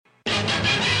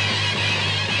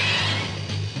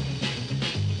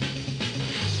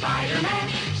Spider-Man,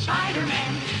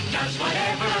 Spider-Man does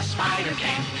whatever a spider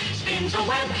can. Spins a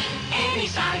web any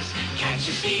size,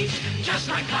 catches thieves just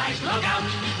like flies. Look out,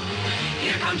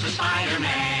 here comes the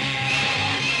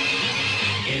Spider-Man.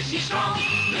 Is he strong?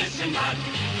 Listen, bud,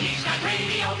 he's got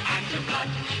radioactive blood.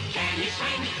 Can he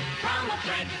swing from a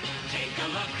thread? Take a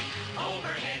look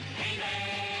overhead. Hey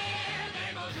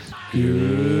there goes the Spider-Man.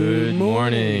 Good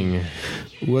morning.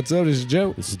 What's up? This is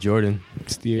Joe. This is Jordan.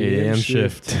 It's the 8 a.m.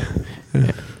 shift.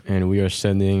 And we are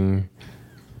sending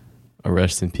a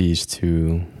rest in peace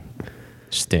to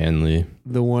Stanley.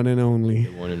 The one and only.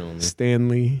 The one and only.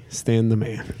 Stanley, Stan the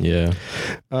man. Yeah.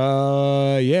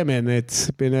 Yeah, man.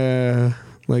 It's been I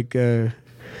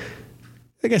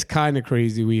guess kind of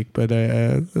crazy week, but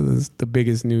the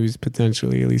biggest news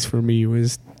potentially, at least for me,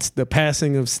 was the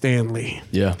passing of Stanley.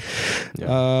 Yeah.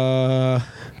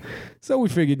 So we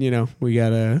figured, we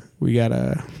gotta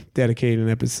dedicate an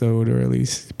episode, or at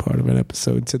least part of an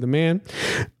episode, to the man.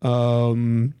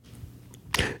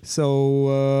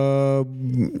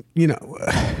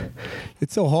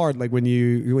 It's so hard, like when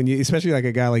you, especially like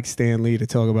a guy like Stan Lee, to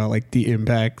talk about like the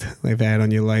impact they've had on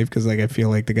your life, because like I feel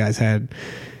like the guy's had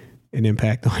an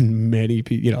impact on many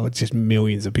people. It's just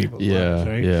millions of people's lives,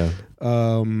 right? Yeah.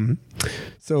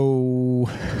 So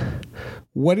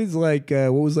what was like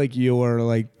your,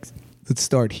 like, let's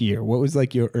start here. What was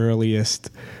like your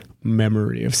earliest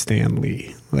memory of Stan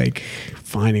Lee? Like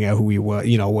finding out who he was,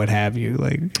 what have you,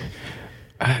 like.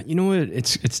 You know what?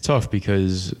 It's tough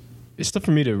because it's tough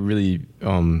for me to really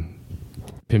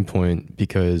pinpoint,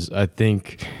 because I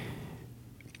think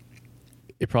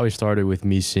it probably started with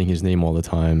me seeing his name all the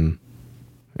time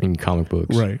in comic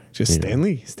books. Right. Just Stan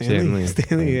Lee.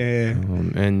 Yeah.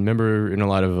 And remember in a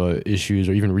lot of issues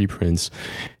or even reprints,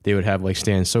 they would have like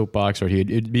Stan's soapbox, or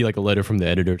it'd be like a letter from the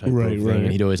editor type of thing. Right.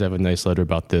 And he'd always have a nice letter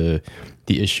about the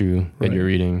issue that you're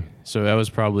reading. So that was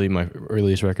probably my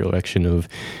earliest recollection of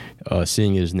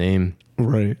seeing his name.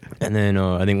 Right. And then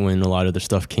I think when a lot of the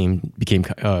stuff became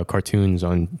cartoons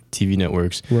on TV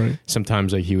networks, right,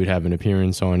 sometimes like he would have an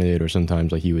appearance on it, or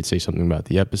sometimes like he would say something about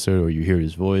the episode, or you hear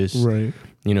his voice. Right.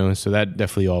 So that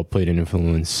definitely all played an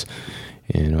influence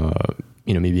in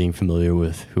me being familiar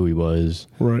with who he was,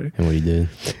 right, and what he did.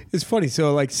 It's funny.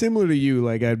 So like similar to you,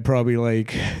 like I'd probably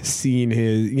like seen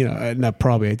his,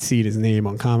 I'd seen his name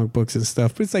on comic books and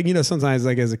stuff. But it's like, sometimes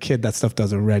like as a kid that stuff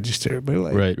doesn't register, but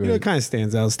like, right. It kind of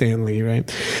stands out, Stan Lee,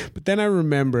 right? But then I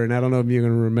remember, and I don't know if you're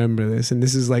gonna remember this, and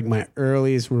this is like my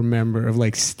earliest remember of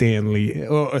like Stan Lee.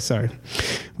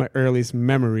 My earliest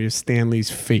memory of Stan Lee's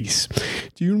face.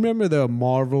 Do you remember the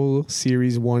Marvel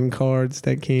Series 1 cards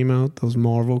that came out? Those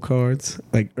Marvel cards,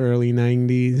 like early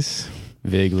 90s?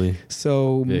 Vaguely.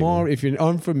 So, if you're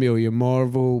unfamiliar,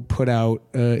 Marvel put out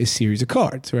a series of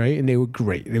cards, right? And they were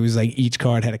great. It was like each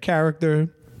card had a character.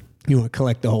 You want to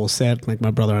collect the whole set. Like my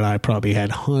brother and I probably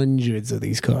had hundreds of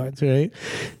these cards, right?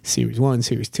 Series 1,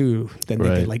 Series 2. Then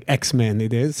they did like X-Men. They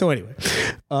did. So anyway.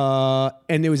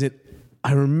 And there was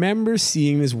I remember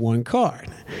seeing this one card.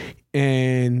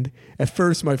 And at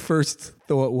first, my first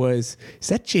thought was, is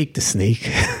that Jake the Snake?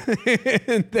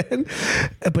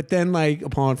 But then like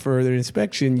upon further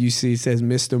inspection, you see it says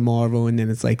Mr. Marvel, and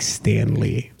then it's like Stan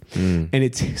Lee. And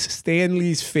it's Stan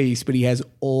Lee's face, but he has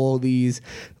all these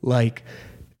like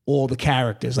all the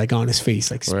characters like on his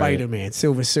face, like Spider-Man,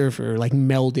 Silver Surfer, like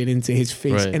melded into his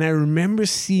face. Right. And I remember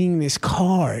seeing this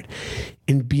card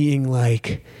and being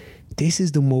like, this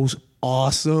is the most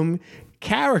awesome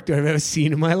character I've ever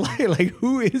seen in my life. Like,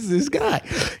 who is this guy?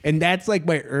 And that's like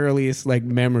my earliest like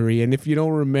memory. And if you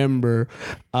don't remember,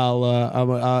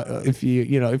 if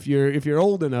you're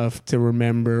old enough to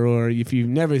remember, or if you've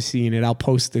never seen it, I'll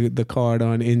post the card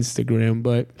on Instagram.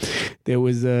 But there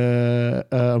was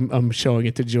I'm showing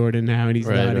it to Jordan now, and he's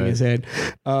nodding his head.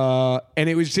 And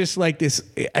it was just like this.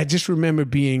 I just remember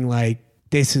being like,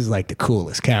 this is like the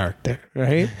coolest character,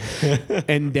 right?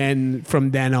 And then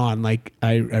from then on, like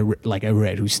I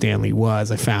read who Stan Lee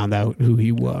was. I found out who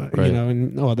he was,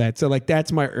 and all that. So like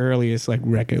that's my earliest like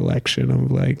recollection of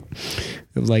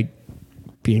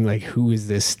being like, who is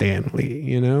this Stan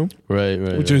Lee? Right.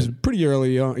 Which was pretty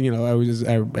early on.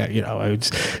 I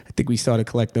think we started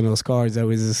collecting those cards. I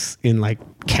was in like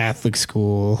Catholic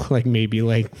school, like maybe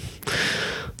like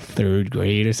third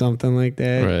grade or something like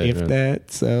that, that.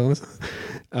 So,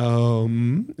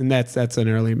 and that's an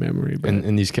early memory. But.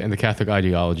 And the Catholic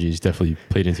ideologies dedefinitely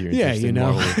played into your interest in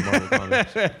Marvel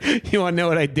comics. You want to know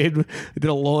what I did? I did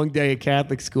a long day at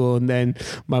Catholic school, and then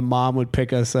my mom would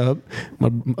pick us up,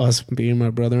 us being my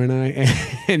brother and I,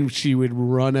 and she would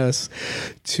run us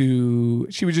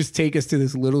she would just take us to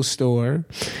this little store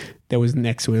that was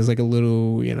next to it. It was like a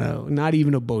little, not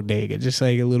even a bodega, just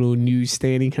like a little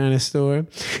newsstanding kind of store.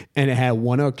 And it had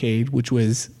one arcade, which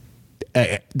was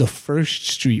the first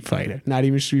Street Fighter, not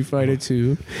even Street Fighter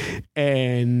 2.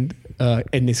 And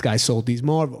this guy sold these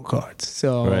Marvel cards.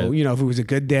 So, Right. if it was a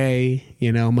good day,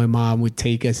 my mom would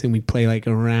take us and we'd play like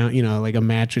a round, like a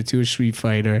match or two of Street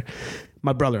Fighter.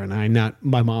 My brother and I, not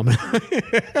my mom and I.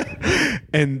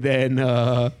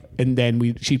 and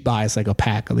then she'd buy us like a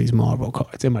pack of these Marvel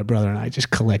cards, and my brother and I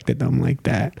just collected them like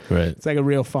that. Right. It's like a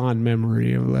real fond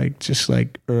memory of like just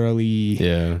like early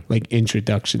like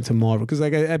introduction to Marvel, because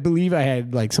like I believe I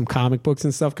had like some comic books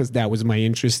and stuff, because that was my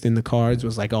interest in the cards,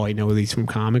 was like, oh, I know these from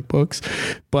comic books,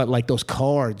 but like those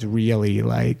cards really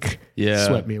like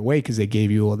swept me away, because they gave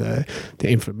you all the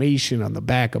information on the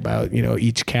back about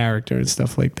each character and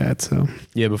stuff like that. So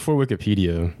yeah, before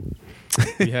Wikipedia,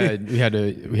 we had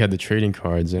the trading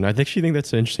cards, and I actually think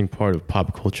that's an interesting part of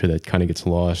pop culture that kind of gets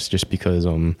lost, just because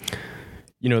I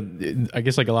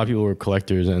guess like a lot of people were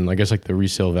collectors, and I guess like the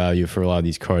resale value for a lot of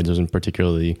these cards wasn't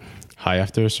particularly high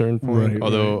after a certain point. Right,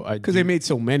 although because they made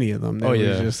so many of them, that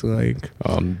was just like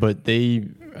but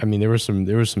there was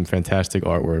some fantastic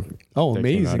artwork. Oh, that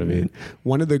came out amazing, of man. it.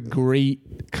 One of the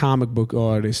great comic book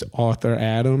artists, Arthur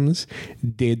Adams,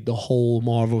 did the whole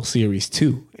Marvel series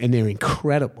too, and they're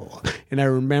incredible. And I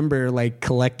remember like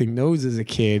collecting those as a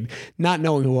kid, not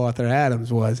knowing who Arthur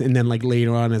Adams was, and then like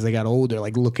later on as I got older,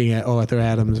 like looking at Arthur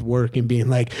Adams' work and being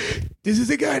like, this is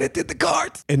the guy that did the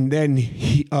cards. And then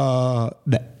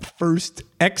that first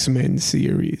X-Men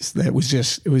series, it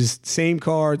was same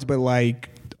cards, but like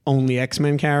only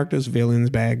X-Men characters, villains,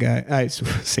 bad guys,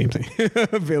 same thing,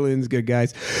 villains, good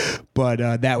guys.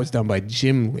 But that was done by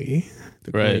Jim Lee,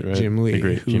 the great Jim Lee,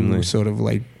 who sort of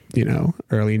like,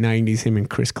 early 90s, him and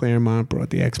Chris Claremont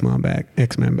brought the X-Men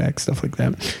back, stuff like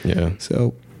that. Yeah.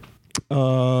 So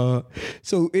the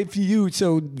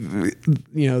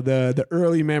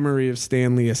early memory of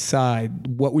Stan Lee aside,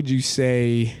 what would you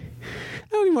say, I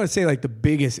don't even want to say like the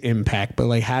biggest impact, but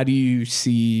like how do you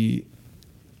see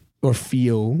or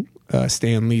feel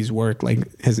Stan Lee's work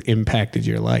like has impacted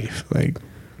your life? Like,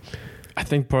 I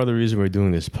think part of the reason we're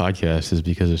doing this podcast is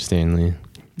because of Stan Lee.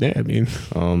 Yeah, I mean,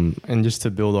 and just to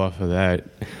build off of that,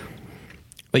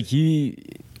 like I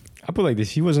put it like this,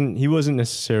 he wasn't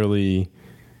necessarily,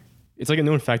 it's like a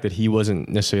known fact that he wasn't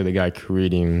necessarily the guy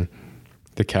creating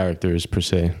the characters per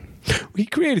se. He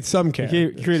created some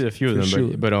characters. He created a few of them,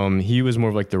 sure. but he was more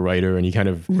of like the writer, and he kind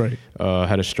of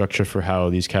had a structure for how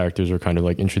these characters were kind of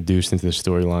like introduced into the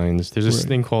storylines. There's this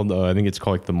thing called, I think it's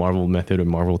called like the Marvel method or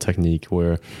Marvel technique,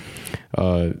 where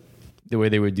the way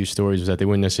they would do stories was that they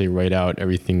wouldn't necessarily write out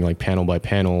everything like panel by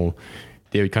panel.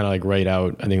 They would kind of like write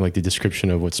out, I think, like the description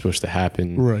of what's supposed to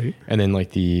happen. Right. And then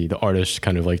like the artist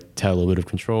kind of like had a little bit of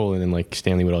control, and then like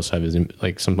Stan Lee would also have his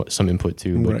like some input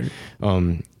too. But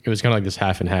it was kind of like this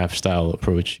half and half style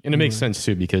approach. And it makes sense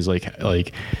too, because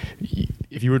like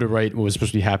if you were to write what was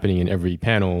supposed to be happening in every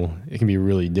panel, it can be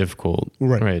really difficult.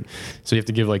 Right. So you have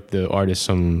to give like the artist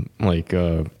some like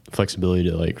flexibility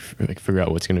to like figure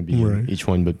out what's going to be in each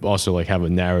one, but also like have a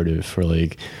narrative for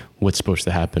like what's supposed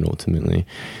to happen ultimately.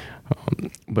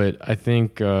 But I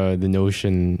think the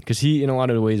notion, because he in a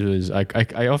lot of ways was,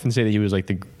 I often say that he was like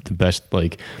the best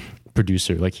like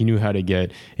producer. Like he knew how to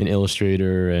get an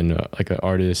illustrator and like an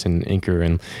artist and inker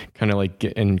and kind of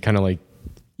like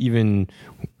even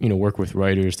work with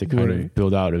writers to kind of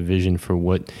build out a vision for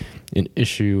what an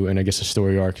issue and I guess a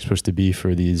story arc is supposed to be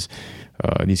for these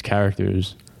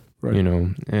characters. Right.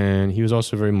 And he was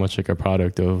also very much like a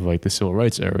product of like the civil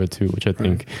rights era too, which I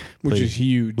think is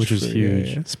huge.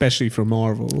 Yeah. Especially for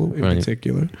Marvel in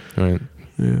particular. Right.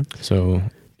 Yeah. So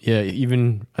yeah,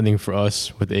 even I think for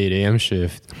us with 8 a.m.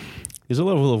 shift, there's a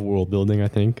level of world building, I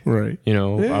think. Right.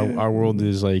 Our world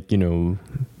is like, New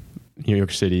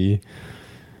York City,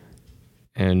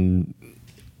 and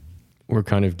we're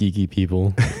kind of geeky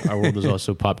people. Our world is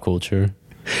also pop culture.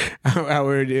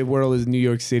 Our world is New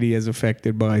York City as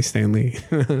affected by Stan Lee.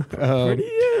 In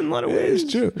a lot of ways.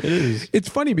 It's true. It is. It's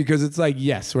funny because it's like,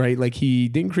 yes, right? Like he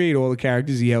didn't create all the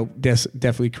characters. He helped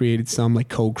definitely created some, like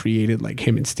co-created, like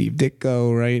him and Steve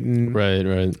Ditko, right? And,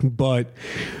 right. But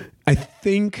I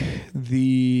think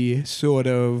the sort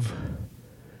of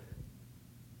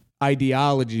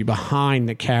ideology behind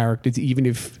the characters, even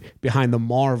if behind the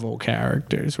Marvel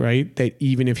characters, right, that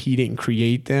even if he didn't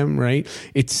create them, right,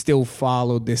 it still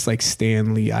followed this like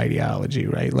Stan Lee ideology,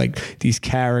 right? Like these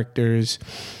characters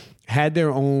had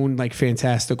their own like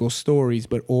fantastical stories,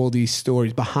 but all these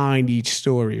stories behind each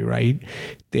story, right?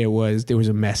 There was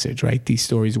a message, right? These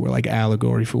stories were like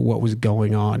allegory for what was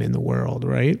going on in the world,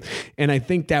 right? And I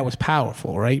think that was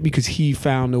powerful, right? Because he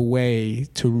found a way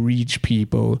to reach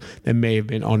people that may have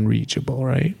been unreachable,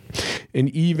 right? And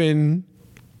even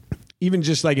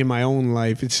just like in my own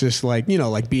life, it's just like, you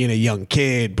know, like being a young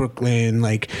kid, Brooklyn,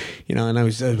 like, you know, and I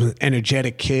was an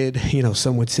energetic kid, you know,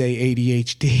 some would say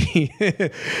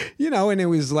ADHD, you know, and it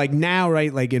was like now,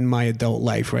 right, like in my adult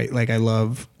life, right, like I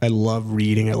love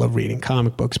reading. I love reading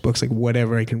comic books, like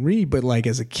whatever I can read. But like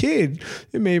as a kid,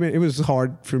 it was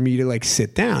hard for me to like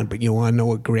sit down. But you want to know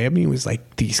what grabbed me? It was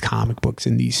like these comic books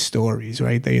and these stories,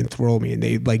 right? They enthralled me, and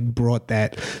they like brought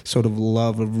that sort of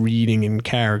love of reading and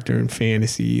character and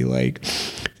fantasy. Like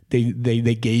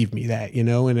they gave me that, you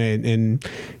know, and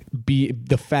be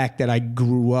the fact that I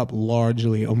grew up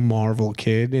largely a Marvel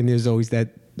kid, and there's always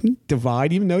that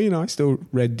divide, even though, you know, I still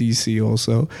read DC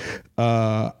also.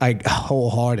 I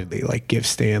wholeheartedly like give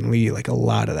Stan Lee like a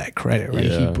lot of that credit, right?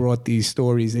 He brought these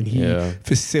stories, and he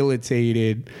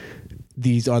facilitated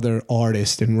these other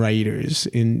artists and writers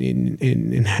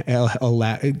in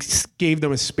gave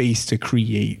them a space to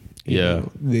create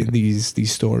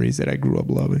these stories that I grew up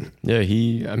loving. Yeah,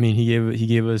 he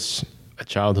gave us a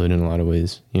childhood in a lot of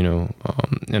ways, you know.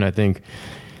 And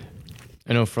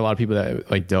I know for a lot of people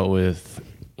that like dealt with,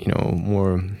 you know,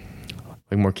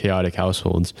 more chaotic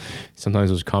households, sometimes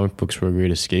those comic books were a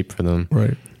great escape for them.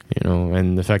 Right. You know,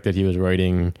 and the fact that he was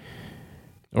writing,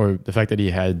 or the fact that he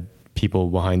had people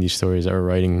behind these stories that were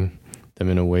writing them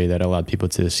in a way that allowed people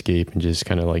to escape and just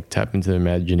kind of like tap into their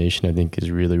imagination, I think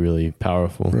is really, really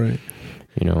powerful. Right.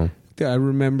 You know, I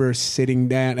remember sitting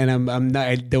down, and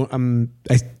I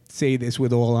say this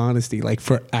with all honesty, like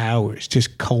for hours,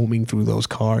 just combing through those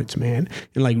cards, man,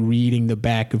 and like reading the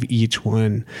back of each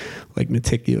one, like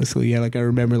meticulously. Yeah, like I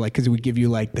remember, like, because it would give you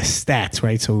like the stats,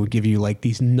 right? So it would give you like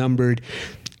these numbered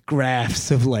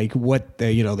graphs of like what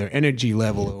the, you know, their energy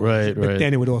level was. But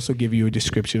then it would also give you a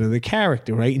description of the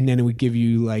character, right? And then it would give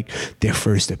you like their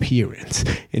first appearance,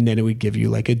 and then it would give you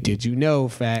like a did you know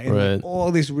fact, and like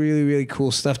all this really, really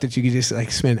cool stuff that you could just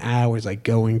like spend hours like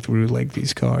going through like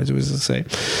these cards. It was the same.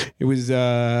 It was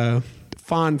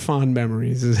fond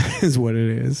memories is what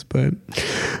it is. But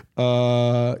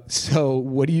so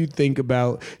what do you think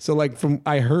about, so like from,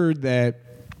 I heard that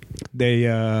they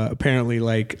apparently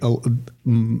like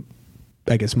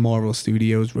I guess Marvel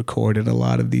Studios recorded a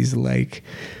lot of these like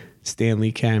Stan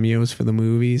Lee cameos for the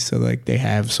movies, so like they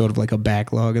have sort of like a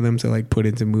backlog of them to like put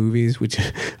into movies, which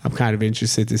I'm kind of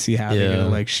interested to see how they're gonna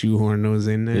like shoehorn those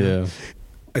in there.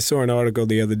 I saw an article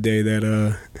the other day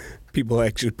that people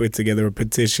actually put together a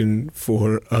petition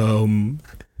for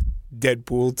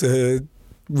Deadpool to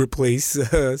replace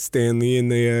Stan Lee in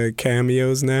the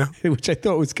cameos now, which I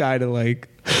thought was kind of like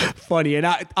funny. And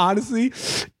I honestly,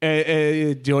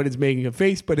 Jordan's making a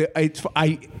face, but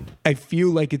I feel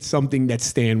like it's something that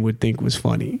Stan would think was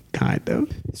funny, kind of.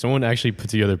 Someone actually put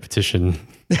together a petition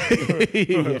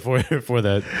for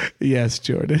that. Yes,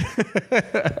 Jordan.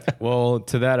 Well,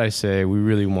 to that I say, we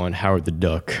really want Howard the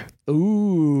Duck.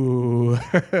 Ooh.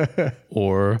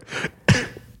 Or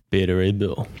Beta Ray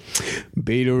Bill.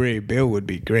 Beta Ray Bill would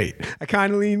be great. I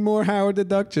kind of lean more Howard the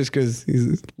Duck just because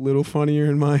he's a little funnier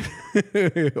in mine,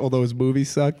 although his movie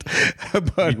sucked.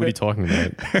 But, what are you talking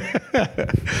about?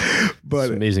 But it's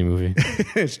an amazing movie.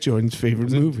 It's Jordan's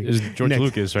favorite movie. It's George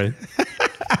Lucas, right?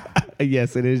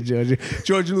 Yes, it is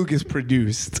George Lucas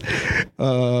produced.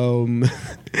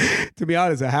 To be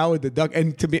honest, Howard the Duck,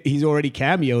 and he's already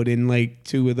cameoed in like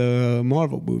 2 of the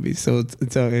Marvel movies, so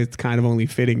it's kind of only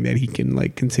fitting that he can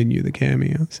like continue the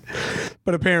cameos.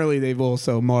 But apparently, they've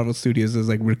also, Marvel Studios has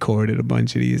like recorded a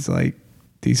bunch of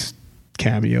these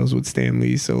cameos with Stan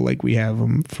Lee, so like we have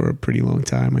them for a pretty long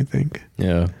time, I think.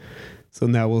 Yeah. So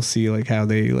now we'll see like how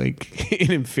they like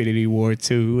in Infinity War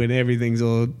 2 and everything's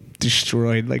all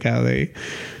destroyed, like how they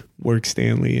work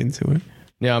Stan Lee into it.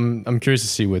 Yeah, I'm curious to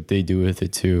see what they do with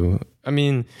it too. I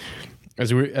mean,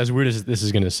 as weird as this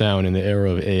is going to sound, in the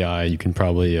era of AI, you can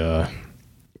probably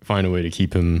find a way to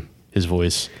keep his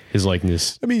voice, his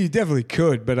likeness. I mean, you definitely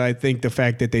could, but I think the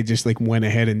fact that they just like went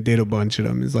ahead and did a bunch of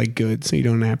them is like good, so you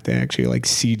don't have to actually like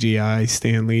CGI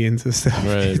Stan Lee into stuff.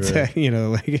 Right. You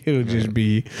know, like it'll just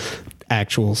be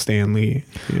actual Stan Lee,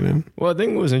 you know? Well, I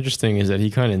think what was interesting is that he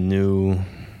kind of knew,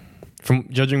 from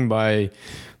judging by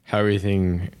how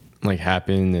everything like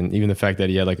happened, and even the fact that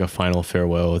he had like a final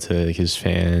farewell to like, his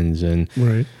fans, and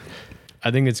right.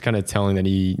 I think it's kind of telling that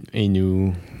he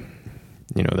knew,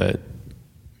 you know, that,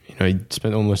 you know, he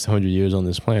spent almost 100 years on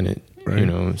this planet, right. You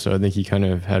know, so I think he kind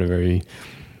of had a very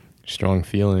strong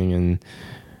feeling, and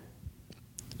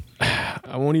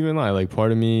I won't even lie. Like,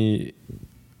 part of me,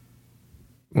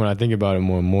 when I think about it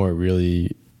more and more, it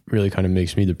really, really kind of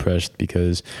makes me depressed,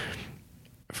 because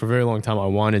for a very long time I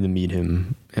wanted to meet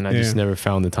him, and I just never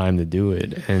found the time to do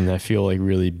it. And I feel like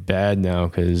really bad now,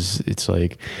 because it's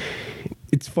like,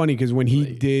 it's funny because when he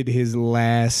did his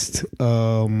last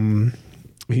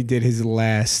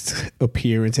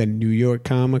appearance at New York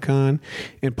Comic Con,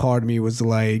 and part of me was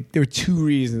like, there were two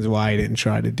reasons why I didn't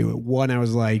try to do it. One, I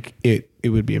was like, it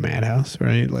would be a madhouse,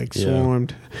 right? Like,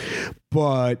 swarmed.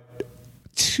 But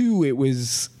two, it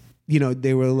was, you know,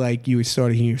 they were like, you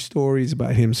started hearing stories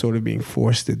about him sort of being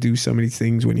forced to do some of these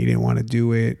things when he didn't want to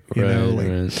do it. You know, like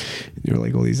there were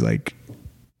like all these like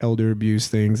elder abuse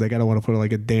things. Like, I don't want to put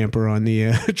like a damper on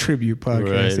the tribute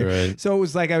podcast. Right. So it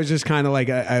was like, I was just kind of like,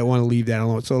 I want to leave that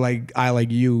alone. So like, I,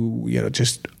 like you know,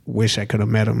 just wish I could have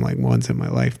met him like once in my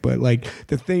life. But like,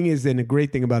 the thing is, and the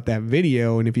great thing about that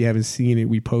video, and if you haven't seen it,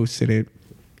 we posted it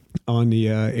on the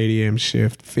 8 a.m.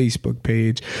 shift Facebook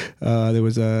page. There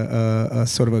was a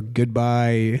sort of a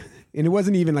goodbye, and it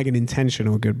wasn't even like an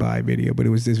intentional goodbye video, but it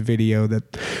was this video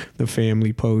that the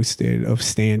family posted of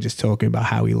Stan just talking about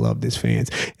how he loved his fans.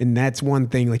 And that's one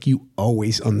thing like you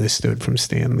always understood from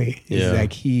Stan Lee, is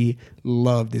like he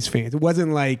loved his fans. It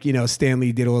wasn't like, you know, Stan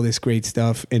Lee did all this great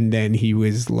stuff and then he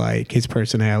was like, his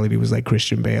personality was like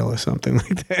Christian Bale or something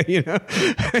like that, you know.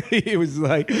 It was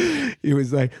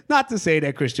like, not to say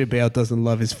that Christian Bale doesn't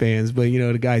love his fans, but you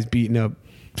know, the guy's beating up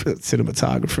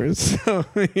cinematographers, so,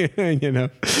 you know,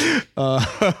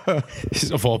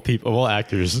 of all people, of all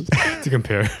actors to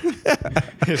compare.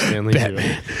 Stanley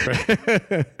Batman.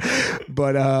 Right.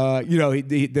 But you know,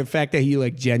 the fact that he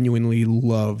like genuinely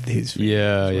loved his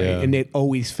fans, right? And it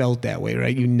always felt that way,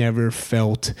 right? You never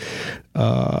felt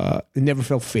it never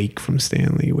felt fake from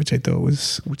Stanley, which I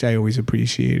always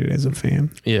appreciated as a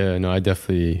fan. Yeah, no, I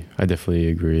definitely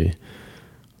agree.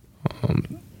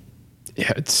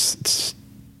 Yeah, it's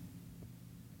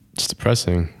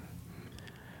depressing.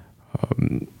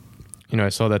 You know, I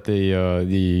saw that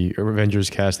the Avengers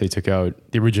cast,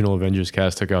 the original Avengers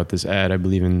cast took out this ad, I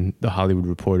believe, in the Hollywood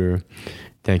Reporter,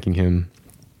 thanking him.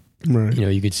 Right. You know,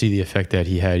 you could see the effect that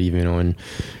he had even on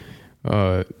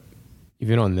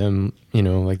them. You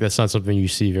know, like, that's not something you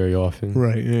see very often.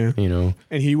 Right. Yeah. You know,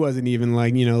 and he wasn't even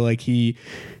like, you know, like he's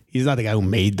not the guy who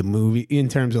made the movie in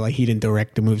terms of like, he didn't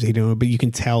direct the movies, but you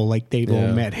can tell like they'd all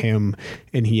met him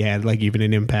and he had like even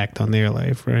an impact on their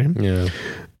life, right? Yeah.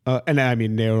 And I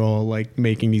mean, they're all like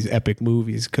making these epic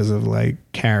movies because of like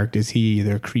characters he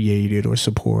either created or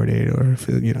supported, or,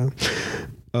 you know.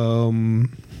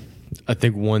 I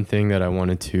think one thing that I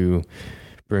wanted to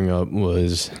bring up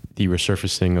was the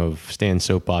resurfacing of Stan's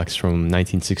soapbox from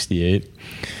 1968.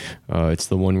 It's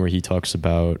the one where he talks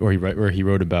about, or where he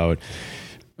wrote about,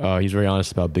 he's very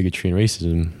honest about bigotry and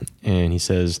racism. And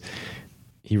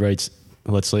he writes,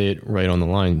 let's lay it right on the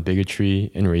line.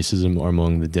 Bigotry and racism are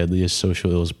among the deadliest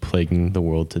social ills plaguing the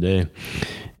world today.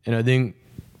 And I think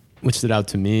what stood out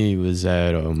to me was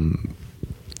that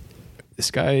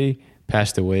this guy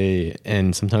passed away,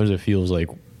 and sometimes it feels like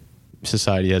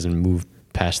society hasn't moved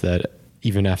past that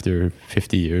even after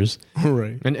 50 years.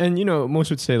 Right. And you know, most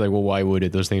would say like, well, why would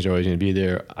it? Those things are always going to be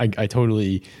there. I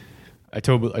totally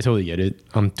get it.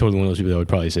 I'm totally one of those people that would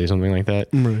probably say something like that.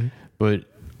 Right. But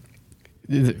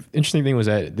the interesting thing was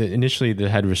that initially that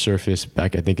had resurfaced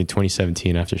back, I think, in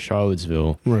 2017 after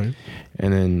Charlottesville. Right.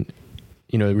 And then,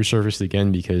 you know, it resurfaced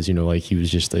again because, you know, like, he was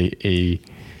just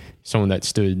someone that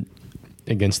stood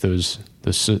against those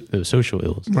social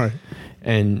ills. Right.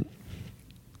 And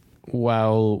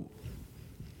while,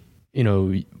 you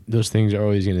know, those things are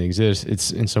always going to exist,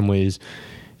 it's in some ways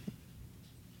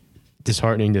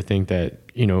disheartening to think that,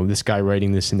 you know, this guy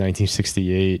writing this in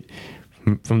 1968,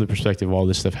 from the perspective of all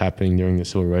this stuff happening during the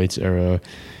civil rights era,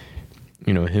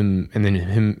 you know, him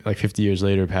like 50 years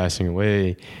later passing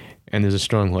away, and there's a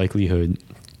strong likelihood,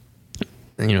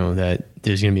 you know, that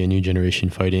there's going to be a new generation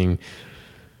fighting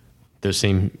those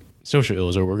same social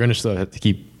ills, or we're going to still have to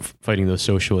keep fighting those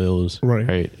social ills.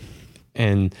 Right.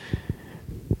 And,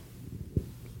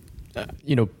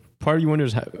 you know, part of you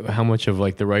wonders how much of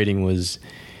like the writing was,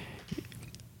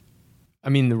 I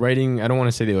mean, the writing, I don't want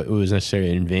to say that it was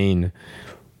necessarily in vain,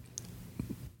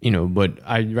 you know, but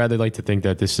I'd rather like to think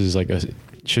that this is like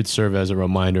should serve as a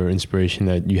reminder or inspiration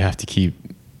that you have to keep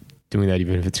doing that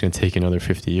even if it's going to take another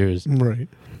 50 years. Right.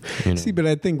 You know? See, but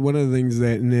I think one of the things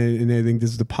that, and I think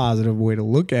this is the positive way to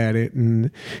look at it, and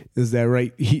is that,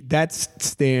 right, that's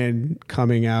Stan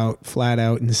coming out flat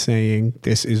out and saying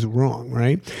this is wrong,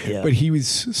 right? Yeah. But he was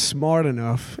smart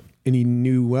enough and he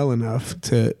knew well enough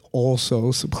to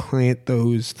also supplant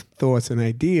those thoughts and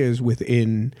ideas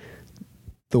within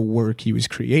the work he was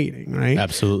creating, right?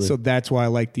 Absolutely. So that's why I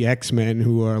like the X-Men,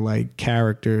 who are like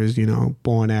characters, you know,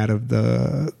 born out of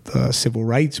the civil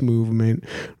rights movement,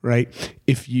 right?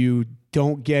 If you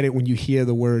don't get it when you hear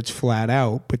the words flat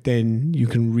out, but then you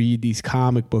can read these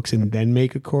comic books and then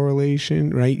make a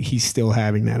correlation, right? He's still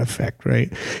having that effect,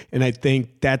 right? And I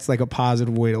think that's like a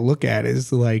positive way to look at it, is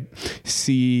to like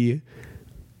see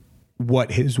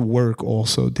what his work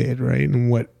also did, right? And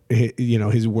what, you know,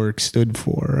 his work stood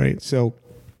for, right? So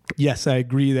yes, I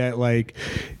agree that like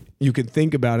you could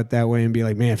think about it that way and be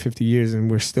like, man, 50 years and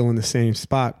we're still in the same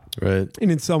spot. Right.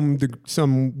 And in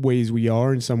some ways we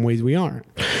are, in some ways we aren't.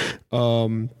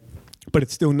 But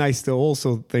it's still nice to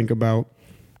also think about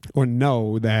or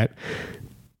know that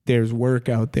there's work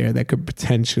out there that could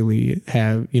potentially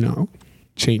have, you know,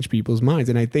 change people's minds.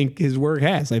 And I think his work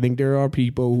has. I think there are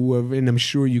people who have, and I'm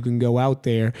sure you can go out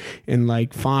there and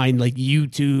like find like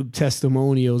YouTube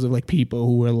testimonials of like people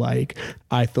who were like,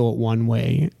 I thought one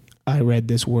way, I read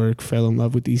this work, fell in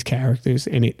love with these characters,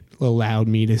 and it allowed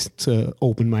me to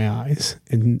open my eyes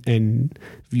and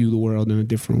view the world in a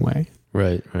different way.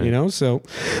 Right. You know, so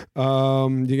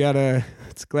you gotta,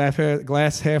 it's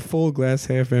glass half full, glass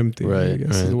half empty. Right. I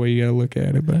guess is the way you gotta look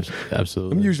at it. But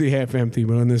absolutely, I'm usually half empty,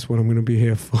 but on this one, I'm gonna be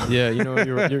half full. Yeah, you know,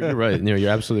 you're right. You know, you're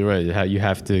absolutely right. You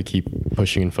have to keep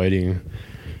pushing and fighting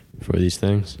for these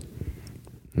things.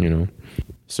 You know,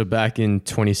 so back in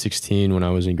 2016, when I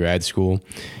was in grad school,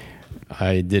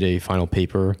 I did a final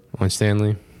paper on Stan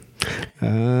Lee.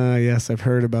 Yes, I've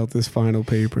heard about this final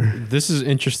paper. This is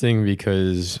interesting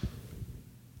because,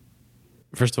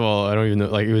 first of all, I don't even know,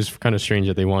 like, it was kind of strange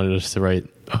that they wanted us to write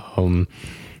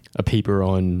a paper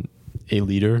on a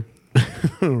leader.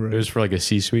 Right. It was for like a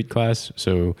C-suite class.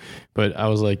 So, but I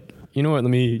was like, you know what, let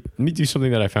me do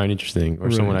something that I find interesting,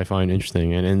 or someone I find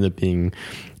interesting, and it ended up being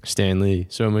Stan Lee.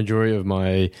 So a majority of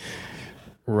my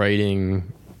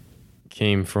writing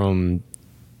came from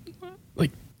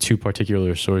like two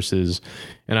particular sources,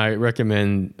 and I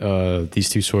recommend these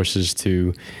two sources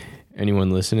to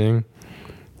anyone listening.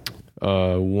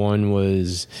 One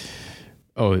was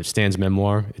Stan's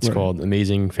memoir. It's called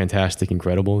Amazing, Fantastic,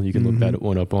 Incredible. You can look that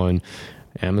one up on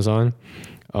Amazon.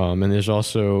 And there's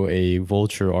also a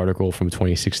Vulture article from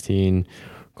 2016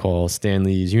 called Stan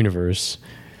Lee's Universe.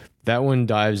 That one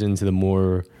dives into the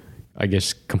more, I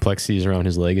guess, complexities around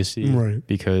his legacy. Right.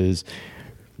 Because,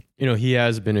 you know, he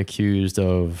has been accused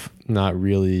of not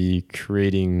really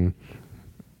creating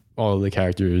all of the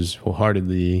characters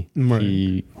wholeheartedly. Right.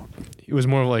 He was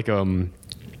more of like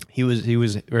he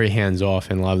was very hands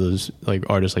off, and a lot of those like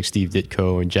artists like Steve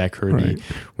Ditko and Jack Kirby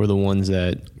were the ones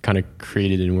that kind of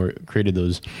created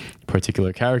those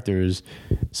particular characters,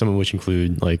 some of which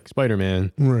include like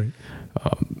Spider-Man. Right.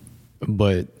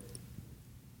 But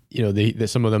you know,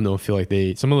 some of them don't feel like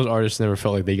some of those artists never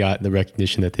felt like they got the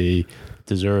recognition that they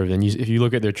deserved. And if you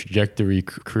look at their trajectory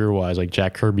career-wise, like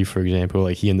Jack Kirby, for example,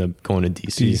 like he ended up going to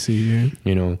DC,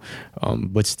 you know.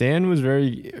 But Stan was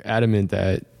very adamant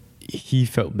that he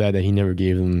felt bad that he never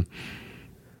gave them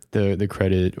the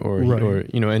credit, or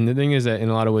you know. And the thing is that in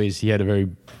a lot of ways he had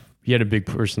a big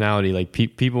personality. Like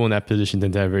people in that position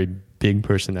tend to have very big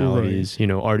personalities. You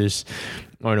know, artists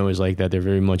aren't always like that. They're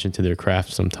very much into their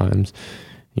craft sometimes.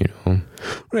 You know,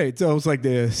 right? So it's like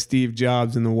the Steve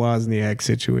Jobs and the Wozniak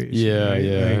situation. Yeah, right?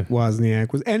 yeah. Like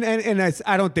Wozniak was, and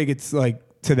I don't think it's like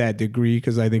to that degree,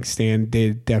 because I think Stan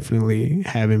did definitely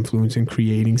have influence in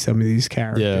creating some of these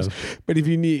characters. Yeah. But if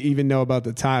you even know about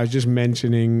the time, I was just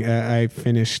mentioning, I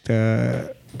finished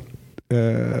The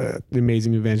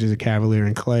Amazing Adventures of Cavalier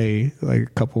and Clay like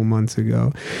a couple of months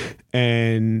ago,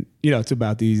 and you know, it's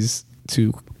about these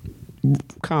two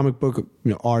comic book,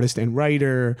 you know, artist and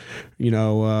writer, you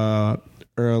know,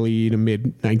 early to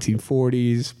mid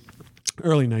 1940s,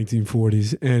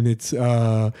 and it's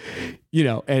you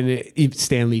know, and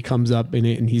Stan Lee comes up in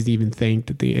it, and he's even thanked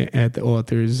at the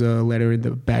author's letter in the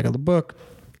back of the book.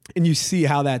 And you see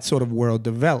how that sort of world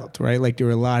developed, right? Like there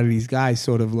were a lot of these guys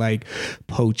sort of like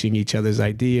poaching each other's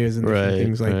ideas and different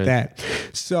things like that.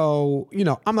 So, you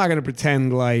know, I'm not going to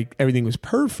pretend like everything was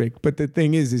perfect, but the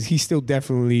thing is he still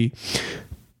definitely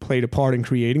played a part in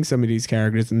creating some of these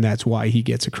characters, and that's why he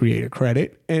gets a creator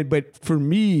credit. But for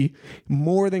me,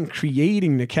 more than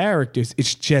creating the characters,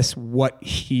 it's just what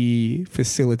he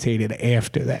facilitated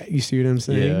after that. You see what I'm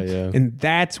saying? Yeah. And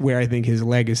that's where I think his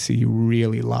legacy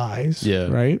really lies. Yeah.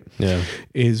 Right? Yeah.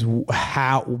 Is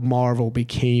how Marvel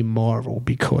became Marvel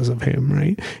because of him,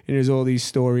 right? And there's all these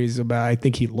stories about, I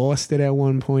think he lost it at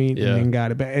one point and then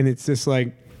got it back. And it's just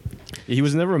like, he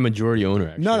was never a majority owner,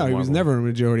 actually. No, he was never a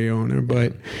majority owner,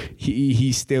 but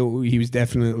he was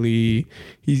definitely,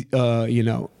 you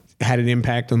know, had an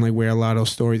impact on like where a lot of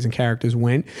those stories and characters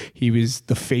went. He was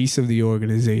the face of the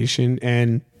organization,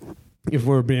 and if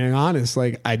we're being honest,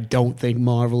 like I don't think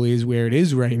Marvel is where it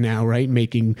is right now, right?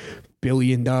 Making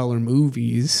billion-dollar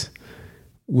movies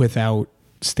without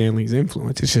Stan Lee's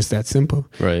influence. It's just that simple.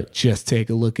 Right. Just take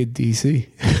a look at DC.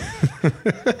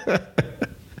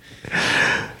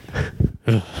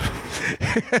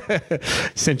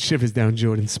 Sent shivers down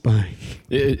Jordan's spine.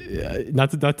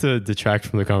 Not to detract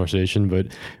from the conversation, but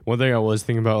one thing I was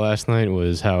thinking about last night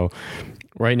was how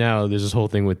right now there's this whole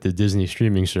thing with the Disney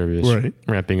streaming service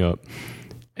ramping up.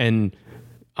 And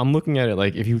I'm looking at it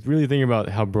like, if you really think about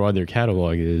how broad their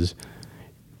catalog is,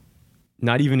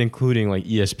 not even including like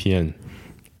ESPN,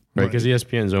 right? Because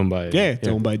ESPN is owned by... Yeah, it's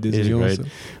owned by Disney also.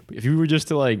 Right? If you were just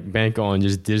to like bank on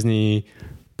just Disney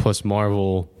plus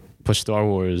Marvel plus Star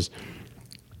Wars...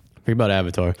 Think about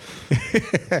Avatar.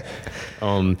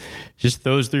 Just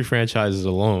those 3 franchises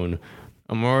alone,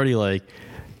 I'm already like,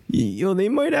 they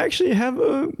might actually have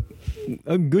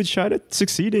a good shot at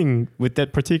succeeding with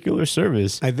that particular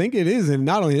service. I think it is. And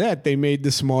not only that, they made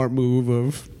the smart move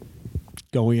of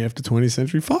going after 20th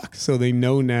Century Fox. So they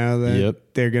know now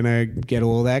that they're going to get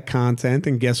all that content.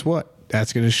 And guess what?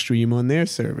 That's going to stream on their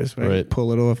service, right?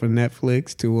 Pull it off of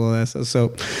Netflix, do all that stuff.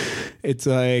 So it's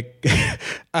like,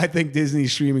 I think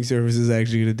Disney's streaming service is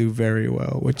actually going to do very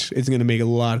well, which is going to make a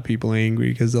lot of people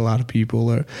angry because a lot of people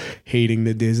are hating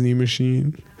the Disney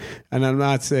machine. And I'm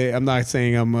not saying I'm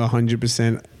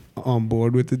 100% on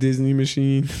board with the Disney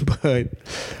machine, but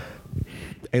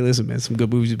hey, listen, man, some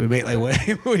good movies have been made. Like,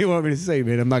 what do you want me to say,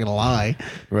 man? I'm not going to lie.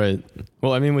 Right.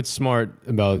 Well, I mean, what's smart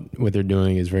about what they're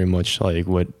doing is very much like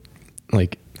what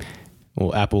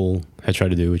Apple had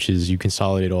tried to do, which is you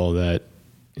consolidate all that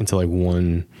into like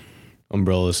one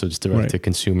umbrella, so it's direct to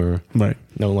consumer. Right.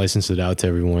 Don't license it out to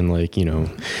everyone, like,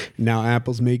 Now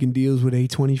Apple's making deals with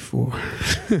A24.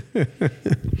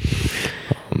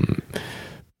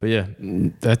 But yeah,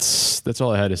 that's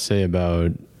all I had to say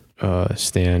about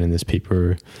Stan and this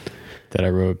paper that I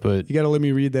wrote. But you got to let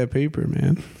me read that paper,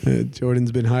 man.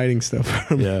 Jordan's been hiding stuff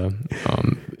from me.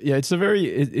 Yeah. It's a very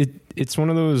it's one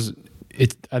of those.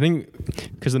 I think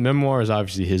because the memoir is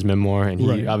obviously his memoir, and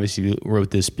he obviously wrote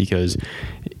this because,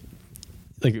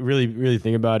 like, really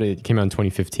think about it. It came out in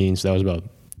 2015, so that was about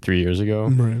 3 years ago.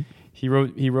 Right. He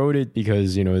wrote it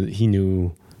because he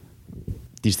knew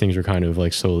these things were kind of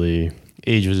like slowly.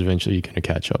 Age was eventually going to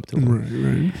catch up to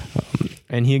him. Right.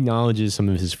 And he acknowledges some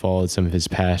of his faults, some of his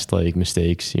past like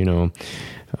mistakes.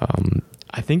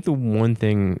 I think the one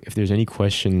thing, if there's any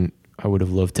question I would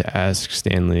have loved to ask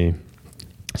Stan Lee,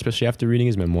 especially after reading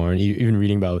his memoir and even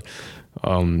reading about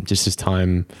just his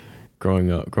time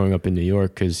growing up in New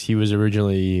York, because he was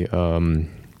originally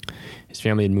his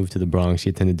family had moved to the Bronx.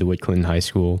 He attended DeWitt Clinton High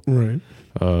School,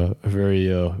 a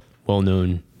very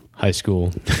well-known high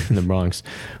school in the Bronx.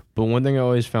 But one thing I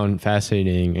always found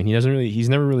fascinating, and he's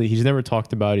never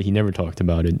talked about it. He never talked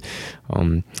about it.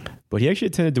 But he actually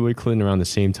attended DeWitt Clinton around the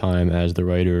same time as the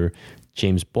writer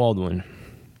James Baldwin.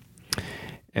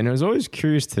 And I was always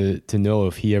curious to know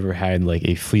if he ever had like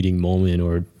a fleeting moment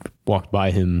or walked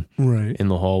by him in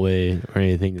the hallway or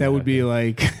anything. That would be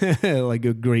like like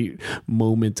a great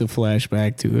moment to flash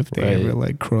back to if they ever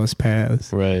like cross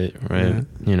paths. Right.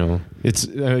 Yeah. It's,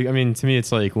 I mean, to me,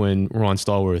 it's like when Ron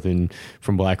Stallworth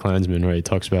from Black Klansman, right,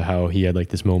 talks about how he had like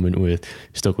this moment with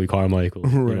Stokely Carmichael.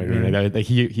 Like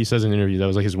he says in an interview that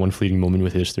was like his one fleeting moment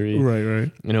with history. Right.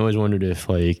 And I always wondered if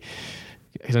like,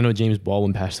 because I know James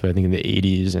Baldwin passed away, I think in the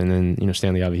 80s, and then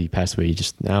Stan Lee obviously passed away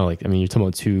just now. Like, I mean, you're talking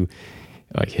about two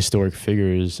like historic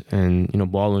figures, and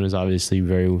Baldwin is obviously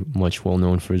very much well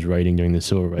known for his writing during the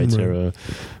civil rights era,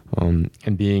 and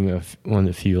being one of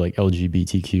the few like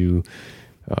LGBTQ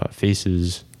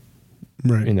faces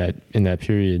in that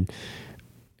period.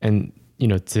 And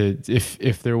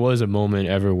if there was a moment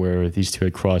ever where these two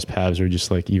had crossed paths or just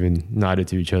like even nodded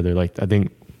to each other, like I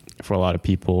think for a lot of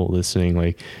people listening,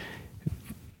 like,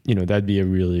 that'd be a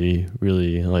really,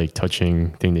 really like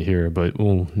touching thing to hear, but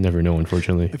we'll never know,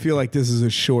 unfortunately. I feel like this is a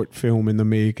short film in the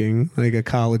making. Like a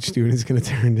college student is going to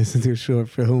turn this into a short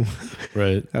film.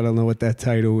 Right. I don't know what that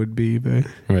title would be, but.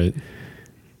 Right.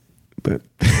 But.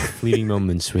 Fleeting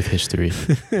moments with history.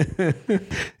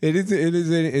 It is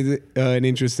an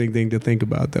interesting thing to think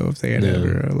about, though, if they had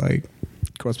ever like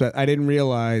cross paths. I didn't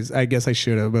realize, I guess I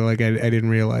should have, but like I didn't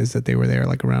realize that they were there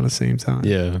like around the same time.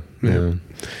 Yeah.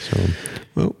 So.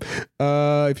 Well,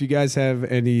 if you guys have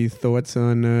any thoughts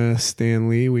on Stan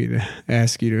Lee, we'd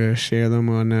ask you to share them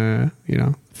on,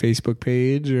 Facebook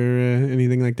page or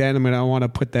anything like that. I want to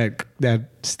put that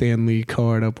Stan Lee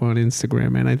card up on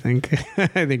Instagram, and I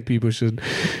think people should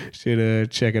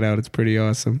check it out. It's pretty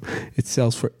awesome. It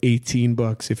sells for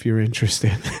 $18 if you're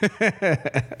interested.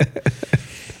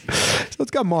 So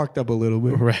it's got marked up a little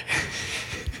bit. Right.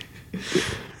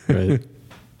 Right.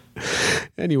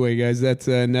 Anyway, guys, that's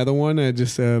another one. I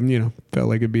just felt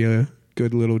like it'd be a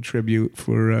good little tribute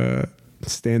for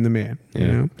Stan the Man. Yeah. You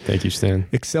know? Thank you, Stan.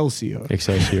 Excelsior.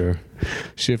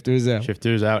 Shifters out.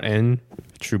 Shifters out and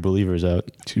True Believers out.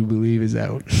 True Believers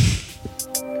out.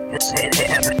 It's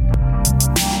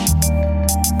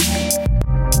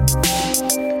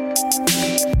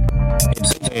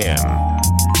AM.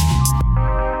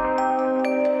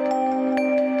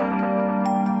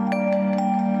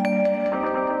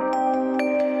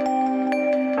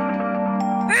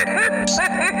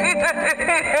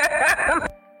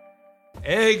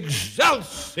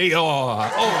 Excelsior!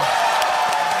 Oh.